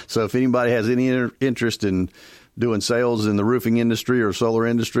 So if anybody has any interest in doing sales in the roofing industry or solar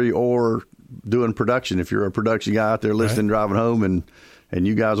industry or doing production, if you're a production guy out there listening, driving home, and and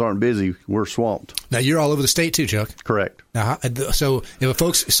you guys aren't busy, we're swamped. Now, you're all over the state too, Chuck. Correct. Now, so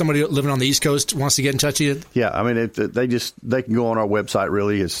if somebody living on the East Coast wants to get in touch with you? Yeah, I mean, they can go on our website,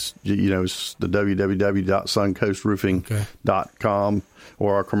 really. It's the www.suncoastroofing.com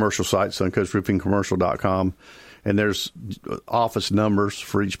or our commercial site, suncoastroofingcommercial.com. And there's office numbers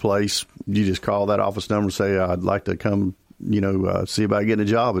for each place. You just call that office number and say, I'd like to come, see about getting a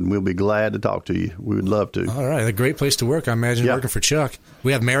job, and we'll be glad to talk to you. We would love to. All right. A great place to work, I imagine, working for Chuck.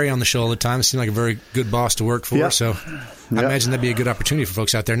 We have Mary on the show all the time. It seems like a very good boss to work for. So I imagine that'd be a good opportunity for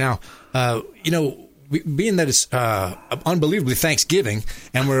folks out there. Now, being that it's unbelievably Thanksgiving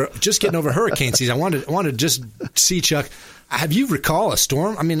and we're just getting over hurricane season, I wanted to just see, Chuck, have you recall a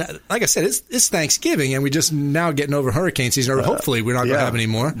storm? I mean, like I said, it's Thanksgiving and we're just now getting over hurricane season, or hopefully we're not going to have any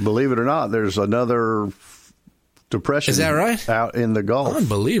more. Believe it or not, there's another depression. Is that right? Out in the Gulf.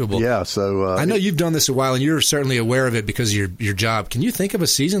 Unbelievable. Yeah. So I know you've done this a while, and you're certainly aware of it because of your job. Can you think of a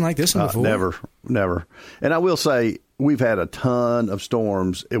season like this one before? Never. And I will say, we've had a ton of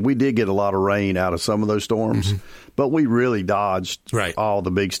storms, and we did get a lot of rain out of some of those storms, but we really dodged all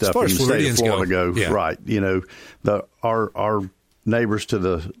the big stuff in the state of Florida. Right. Our neighbors to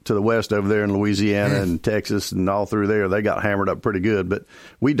the west over there in Louisiana and Texas and all through there, they got hammered up pretty good. But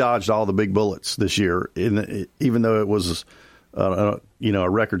we dodged all the big bullets this year, even though it was a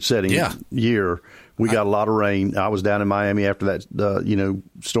record-setting year. We got a lot of rain. I was down in Miami after that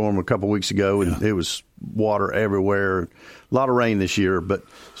storm a couple weeks ago, and it was water everywhere. A lot of rain this year, but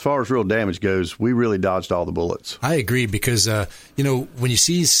as far as real damage goes, we really dodged all the bullets. I agree because, when you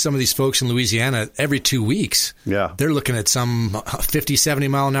see some of these folks in Louisiana every 2 weeks, they're looking at some 50,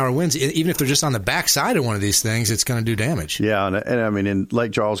 70-mile-an-hour winds. Even if they're just on the backside of one of these things, it's going to do damage. Yeah, and I mean, and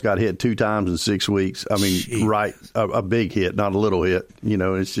Lake Charles got hit 2 times in 6 weeks. I mean, a big hit, not a little hit.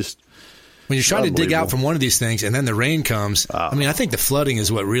 It's just... When you're trying to dig out from one of these things and then the rain comes, I think the flooding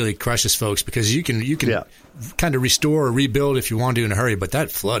is what really crushes folks because you can kind of restore or rebuild if you want to in a hurry, but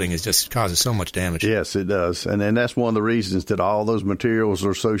that flooding just causes so much damage. Yes, it does. And that's one of the reasons that all those materials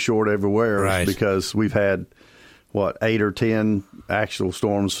are so short everywhere, because we've had, 8 or 10 actual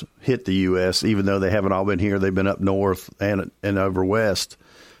storms hit the U.S., even though they haven't all been here. They've been up north and over west.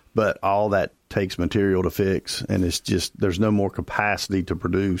 But all that takes material to fix, and it's just there's no more capacity to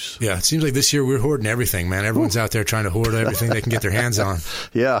produce. Yeah, it seems like this year we're hoarding everything, man. Everyone's out there trying to hoard everything they can get their hands on.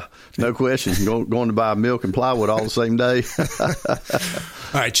 Yeah, no question. Going to buy milk and plywood all the same day.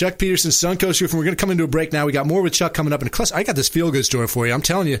 All right, Chuck Peterson, Suncoast Roofing. We're going to come into a break now. We got more with Chuck coming up. And plus, I got this feel-good story for you. I'm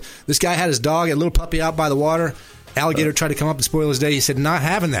telling you, this guy had his dog, a little puppy out by the water. Alligator tried to come up and spoil his day. He said, not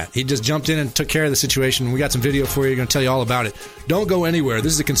having that. He just jumped in and took care of the situation. We got some video for you. We're going to tell you all about it. Don't go anywhere.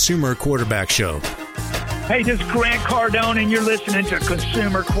 This is the Consumer Quarterback Show. Hey, this is Grant Cardone, and you're listening to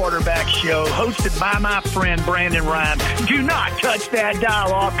Consumer Quarterback Show, hosted by my friend Brandon Rhymes. Do not touch that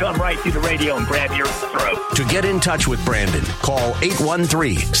dial. I'll come right through the radio and grab your throat. To get in touch with Brandon, call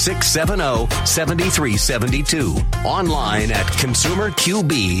 813-670-7372. Online at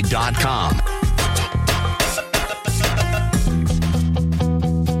consumerqb.com.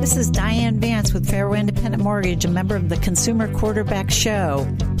 This is Diane Vance with Fairway Independent Mortgage, a member of the Consumer Quarterback Show.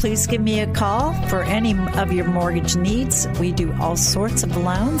 Please give me a call for any of your mortgage needs. We do all sorts of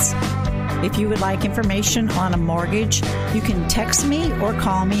loans. If you would like information on a mortgage, you can text me or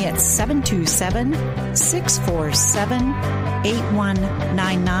call me at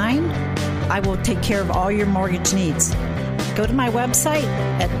 727-647-8199. I will take care of all your mortgage needs. Go to my website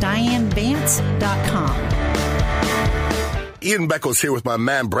at dianevance.com. Ian Beckles here with my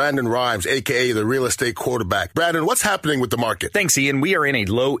man, Brandon Rhymes, a.k.a. the real estate quarterback. Brandon, what's happening with the market? Thanks, Ian. We are in a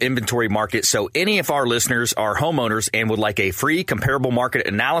low inventory market, so any of our listeners are homeowners and would like a free comparable market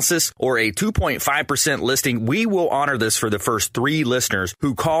analysis or a 2.5% listing, we will honor this for the first 3 listeners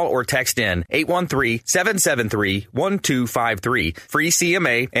who call or text in 813-773-1253. Free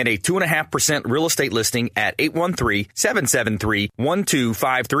CMA and a 2.5% real estate listing at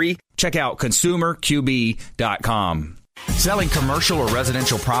 813-773-1253. Check out consumerqb.com. Selling commercial or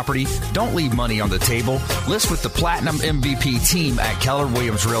residential property? Don't leave money on the table. List with the Platinum MVP team at Keller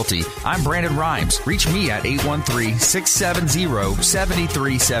Williams Realty. I'm Brandon Rhymes. Reach me at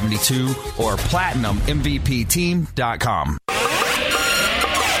 813-670-7372 or platinummvpteam.com.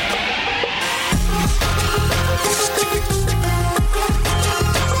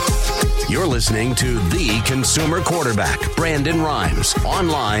 You're listening to the Consumer Quarterback, Brandon Rhymes,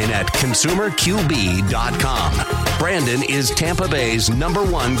 online at consumerqb.com. Brandon is Tampa Bay's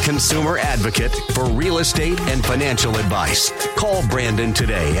 #1 consumer advocate for real estate and financial advice. Call Brandon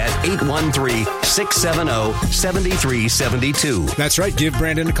today at 813-670-7372. That's right. Give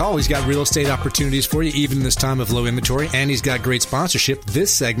Brandon a call. He's got real estate opportunities for you, even in this time of low inventory, and he's got great sponsorship.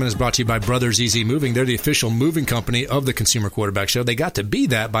 This segment is brought to you by Brothers Easy Moving. They're the official moving company of the Consumer Quarterback Show. They got to be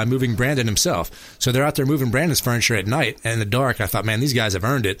that by moving Brandon himself. So they're out there moving Brandon's furniture at night and in the dark. I thought, man, these guys have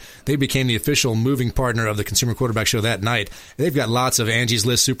earned it. They became the official moving partner of the Consumer Quarterback Show that night. They've got lots of Angie's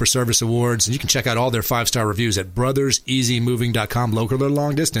List Super Service Awards, and you can check out all their 5-star reviews at brotherseasymoving.com. Local or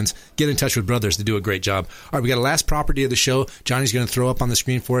long distance, get in touch with Brothers. They do a great job. All right, we got a last property of the show. Johnny's going to throw up on the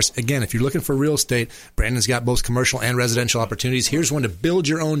screen for us. Again, if you're looking for real estate, Brandon's got both commercial and residential opportunities. Here's one to build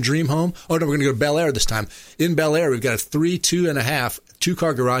your own dream home. Oh, no, we're going to go to Bel Air this time. In Bel Air, we've got a 2.5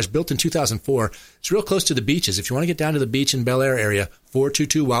 two-car garage built in 2004. It's real close to the beaches. If you want to get down to the beach in Bel Air area,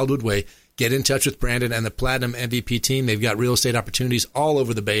 422 Wildwood Way, get in touch with Brandon and the Platinum MVP team. They've got real estate opportunities all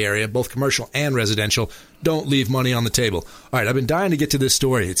over the Bay Area, both commercial and residential. Don't leave money on the table. All right, I've been dying to get to this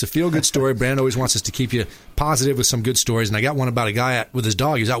story. It's a feel-good story. Brandon always wants us to keep you positive with some good stories, and I got one about a guy with his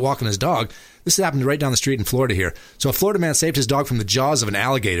dog. He was out walking his dog. This happened right down the street in Florida here. So a Florida man saved his dog from the jaws of an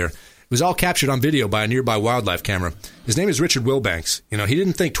alligator. It was all captured on video by a nearby wildlife camera. His name is Richard Wilbanks. You know, he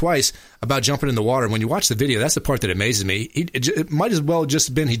didn't think twice about jumping in the water. When you watch the video, that's the part that amazes me. It might as well just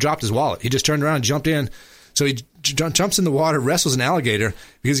have been he dropped his wallet. He just turned around and jumped in. So he jumps in the water, wrestles an alligator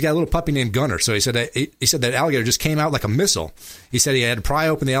because he's got a little puppy named Gunner. So he said that alligator just came out like a missile. He said he had to pry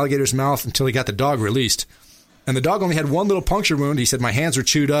open the alligator's mouth until he got the dog released. And the dog only had one little puncture wound. He said, my hands were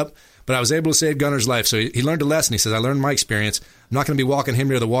chewed up, but I was able to save Gunner's life. So he learned a lesson. He says, I learned my experience. I'm not going to be walking him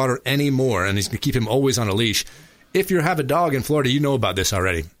near the water anymore, and he's going to keep him always on a leash. If you have a dog in Florida, you know about this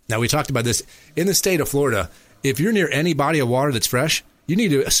already. Now, we talked about this. In the state of Florida, if you're near any body of water that's fresh, you need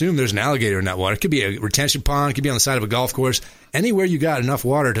to assume there's an alligator in that water. It could be a retention pond. It could be on the side of a golf course. Anywhere you got enough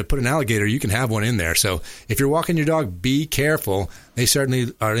water to put an alligator, you can have one in there. So if you're walking your dog, be careful. They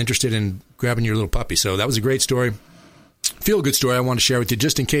certainly are interested in grabbing your little puppy. So that was a great story. Feel-good story I want to share with you,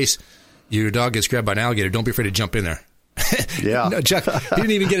 just in case your dog gets grabbed by an alligator. Don't be afraid to jump in there. Yeah. No, Chuck, he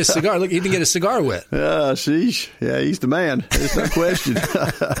didn't even get a cigar. Look, he didn't get a cigar wet. Sheesh. Yeah, he's the man. There's no question.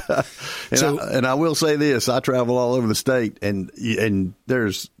 And I will say this. I travel all over the state, and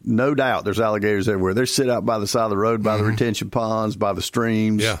there's no doubt there's alligators everywhere. They sit out by the side of the road, by the retention ponds, by the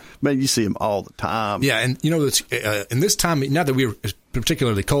streams. Yeah. Man, you see them all the time. Yeah, and, you know, in this time, not that we were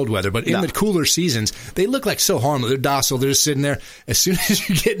particularly cold weather, but in the cooler seasons, they look like so harmless. They're docile. They're just sitting there. As soon as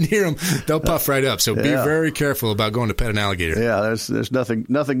you get near them, they'll puff right up. So be very careful about going to pet an alligator. Yeah, there's nothing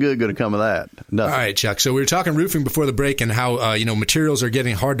good going to come of that. Nothing. All right, Chuck. So we were talking roofing before the break and how materials are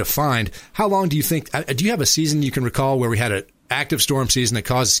getting hard to find. How long do you think? Do you have a season you can recall where we had an active storm season that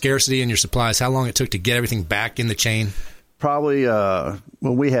caused scarcity in your supplies? How long it took to get everything back in the chain? Probably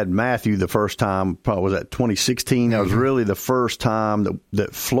when we had Matthew the first time, probably was that 2016. That was really the first time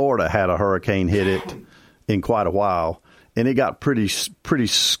that Florida had a hurricane hit it in quite a while. And it got pretty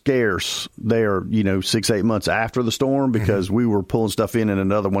scarce there, 6-8 months after the storm because we were pulling stuff in and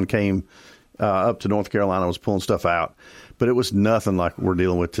another one came up to North Carolina, was pulling stuff out. But it was nothing like we're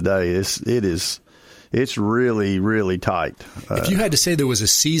dealing with today. It's really, really tight. If you had to say there was a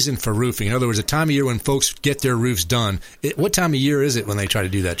season for roofing, in other words, a time of year when folks get their roofs done, what time of year is it when they try to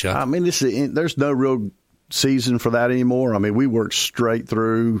do that, Chuck? I mean, there's no real season for that anymore. I mean, we work straight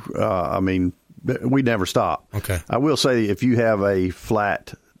through. We never stop. Okay. I will say if you have a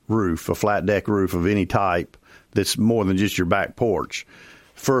flat roof, a flat deck roof of any type that's more than just your back porch,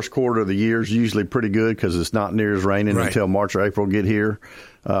 first quarter of the year is usually pretty good because it's not near as raining until March or April get here.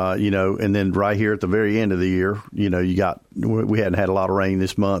 And then right here at the very end of the year, we hadn't had a lot of rain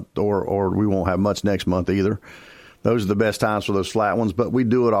this month or we won't have much next month either. Those are the best times for those flat ones, but we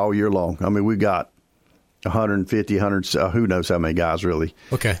do it all year long. I mean, we got 150, 100, who knows how many guys really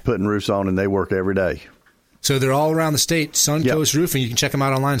putting roofs on, and they work every day. So they're all around the state. Suncoast Roofing. You can check them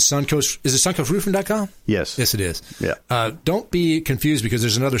out online. Suncoast. Is it suncoastroofing.com? Yes. Yes, it is. Yeah. Don't be confused because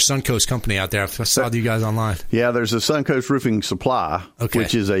there's another Suncoast company out there. I saw you guys online. Yeah, there's a Suncoast Roofing Supply,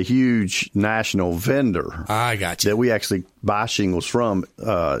 which is a huge national vendor. I got you. That we actually buy shingles from,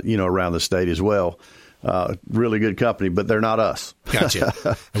 around the state as well. Really good company, but they're not us.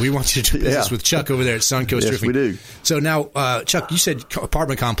 Gotcha. And we want you to do business with Chuck over there at Suncoast Roofing. Yes, we do. So now, Chuck, you said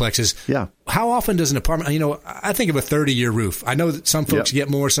apartment complexes. Yeah. how often does an apartment, I think of a 30-year roof. I know that some folks get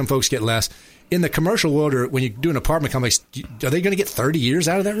more, some folks get less. In the commercial world, or when you do an apartment complex, are they going to get 30 years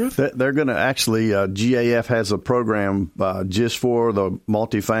out of that roof? They're going to actually, GAF has a program just for the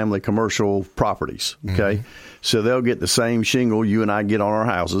multifamily commercial properties, okay? Mm-hmm. So they'll get the same shingle you and I get on our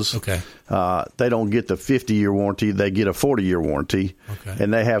houses. Okay. They don't get the 50-year warranty. They get a 40-year warranty. Okay.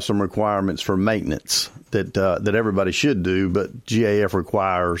 And they have some requirements for maintenance that everybody should do, but GAF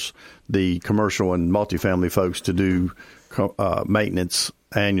requires the commercial and multifamily folks to do maintenance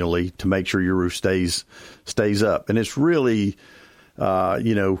annually to make sure your roof stays up. And it's really,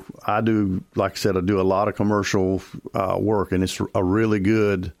 I do, like I said, I do a lot of commercial work, and it's a really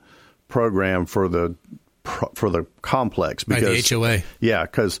good program for the complex. Because, right, the HOA. Yeah,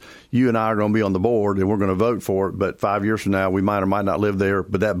 because you and I are going to be on the board, and we're going to vote for it, but 5 years from now, we might or might not live there,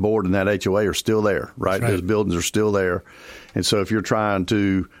 but that board and that HOA are still there, right? Those buildings are still there. And so if you're trying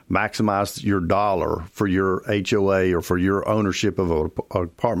to maximize your dollar for your HOA or for your ownership of an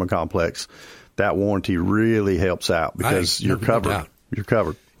apartment complex, that warranty really helps out because you're covered. You're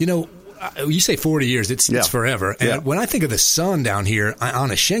covered. You say 40 years, it's forever. And when I think of the sun down here on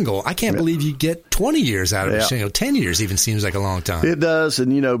a shingle, I can't believe you get 20 years out of a shingle. 10 years even seems like a long time. It does.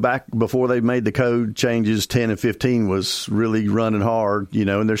 And, back before they made the code changes, 10 and 15 was really running hard,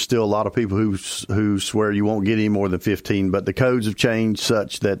 and there's still a lot of people who swear you won't get any more than 15. But the codes have changed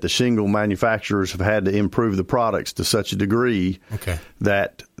such that the shingle manufacturers have had to improve the products to such a degree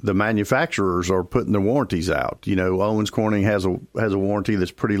that the manufacturers are putting their warranties out. Owens Corning has a warranty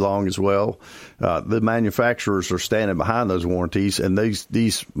that's pretty long as well. The manufacturers are standing behind those warranties, and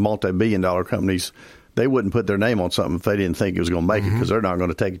these multi-billion-dollar companies, they wouldn't put their name on something if they didn't think it was going to make it, because they're not going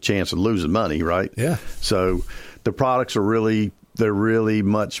to take a chance of losing money, right? Yeah. So the products are really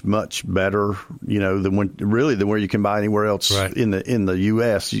much, much better, than where you can buy anywhere else in the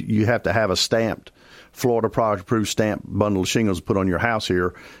U.S. You have to have a stamped Florida product approved stamped bundle of shingles put on your house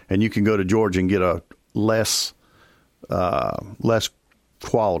here, and you can go to Georgia and get a less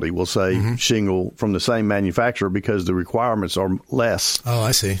quality, we'll say, shingle from the same manufacturer because the requirements are less. Oh,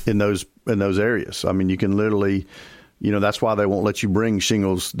 I see. In those areas. I mean, you can literally, that's why they won't let you bring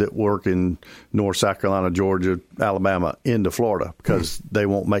shingles that work in North, South Carolina, Georgia, Alabama into Florida because they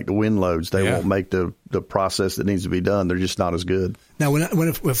won't make the wind loads. They won't make the process that needs to be done. They're just not as good. Now,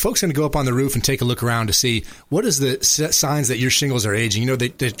 when folks are going to go up on the roof and take a look around to see, what is the signs that your shingles are aging? They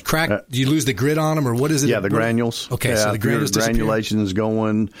crack, do you lose the grit on them, or what is it? Yeah, the granules. Okay, so the granules granulation's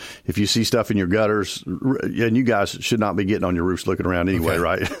going. If you see stuff in your gutters, and you guys should not be getting on your roofs looking around anyway,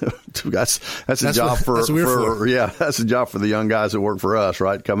 right? That's a job that's a job for the young guys that work for us,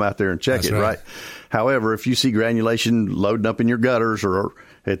 right? Come out there and check it, right? However, if you see granulation loading up in your gutters or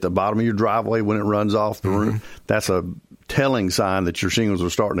at the bottom of your driveway when it runs off the roof, that's a telling sign that your shingles are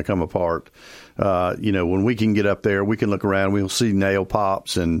starting to come apart. When we can get up there, we can look around, we'll see nail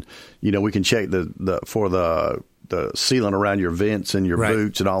pops, and we can check for the sealant around your vents and your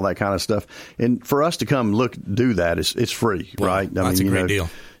boots and all that kind of stuff. And for us to come do that, it's free, right? That's a great deal.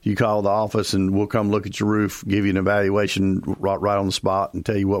 You call the office and we'll come look at your roof, give you an evaluation right on the spot, and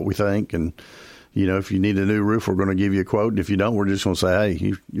tell you what we think. And if you need a new roof, we're going to give you a quote. And if you don't, we're just going to say,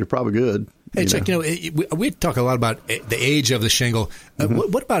 hey, you're probably good. Hey, Chuck, we talk a lot about the age of the shingle.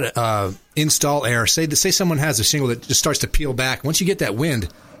 What about install error? Say someone has a shingle that just starts to peel back. Once you get that wind,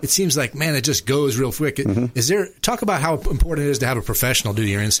 it seems like, man, it just goes real quick. Talk about how important it is to have a professional do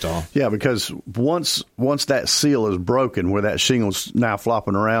your install. Yeah, because once that seal is broken, where that shingle's now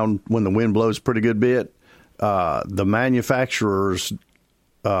flopping around when the wind blows a pretty good bit, the manufacturers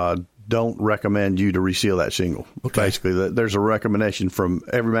don't recommend you to reseal that shingle. Okay. Basically, there's a recommendation from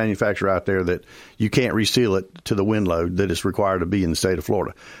every manufacturer out there that you can't reseal it to the wind load that is required to be in the state of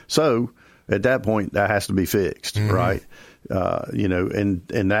Florida. So at that point, that has to be fixed, right?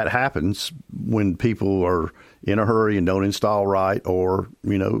 And that happens when people are in a hurry and don't install right, or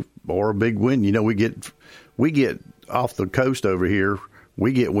a big wind. We get off the coast over here.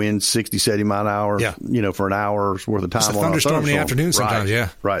 We get winds 60, 70 mile an hour, for an hour's worth of time. It's a thunderstorm in the afternoon sometimes,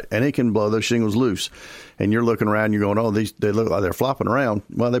 Right. And it can blow those shingles loose. And you're looking around, you're going, they look like they're flopping around.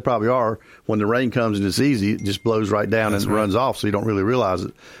 Well, they probably are. When the rain comes and it's easy, it just blows right down and runs off, so you don't really realize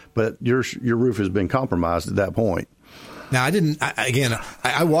it. But your roof has been compromised at that point. Now,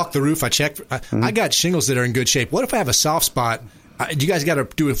 I walk the roof, I check. I got shingles that are in good shape. What if I have a soft spot? Do you guys got to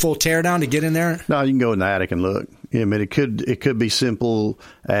do a full tear down to get in there? No, you can go in the attic and look. I mean, it could be simple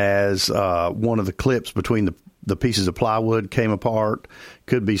as one of the clips between the pieces of plywood came apart.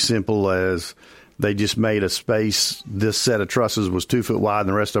 Could be simple as They just made a space. This set of trusses was 2 foot wide, and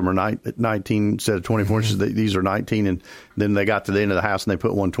the rest of them are 19 instead of 24 inches. These are 19, and then they got to the end of the house and they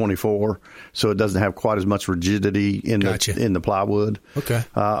put one 24, so it doesn't have quite as much rigidity in the plywood. Okay.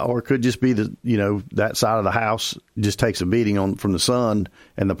 Or it could just be that side of the house just takes a beating from the sun,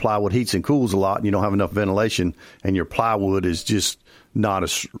 and the plywood heats and cools a lot, and you don't have enough ventilation, and your plywood is just not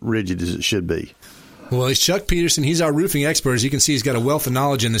as rigid as it should be. Well, he's Chuck Peterson. He's our roofing expert. As you can see, he's got a wealth of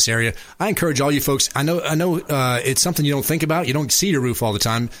knowledge in this area. I encourage all you folks. I know. It's something you don't think about. You don't see your roof all the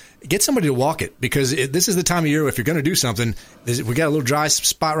time. Get somebody to walk it, because this is the time of year if you're going to do something. We got a little dry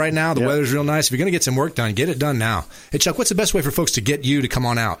spot right now. The weather's real nice. If you're going to get some work done, get it done now. Hey, Chuck, what's the best way for folks to get you to come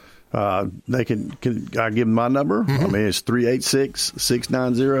on out? They can I give them my number? I mean, it's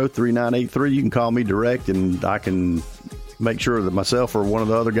 386-690-3983. You can call me direct, and I can make sure that myself or one of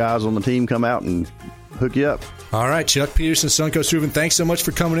the other guys on the team come out and hook you up. All right, Chuck Peterson, Suncoast Roofing, thanks so much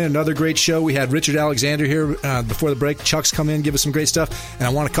for coming in. Another great show. We had Richard Alexander here before the break. Chuck's come in, give us some great stuff. And I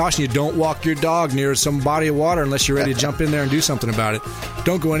want to caution you, don't walk your dog near some body of water unless you're ready to jump in there and do something about it.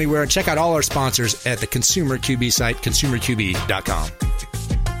 Don't go anywhere. And check out all our sponsors at the Consumer QB site, consumerqb.com.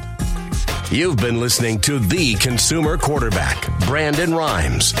 You've been listening to The Consumer Quarterback, Brandon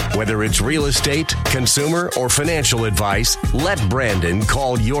Rhymes. Whether it's real estate, consumer, or financial advice, let Brandon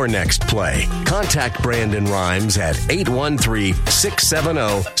call your next play. Contact Brandon Rhymes at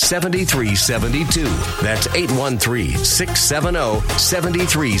 813-670-7372. That's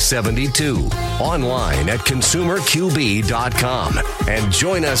 813-670-7372. Online at consumerqb.com. And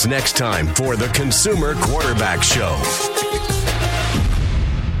join us next time for The Consumer Quarterback Show.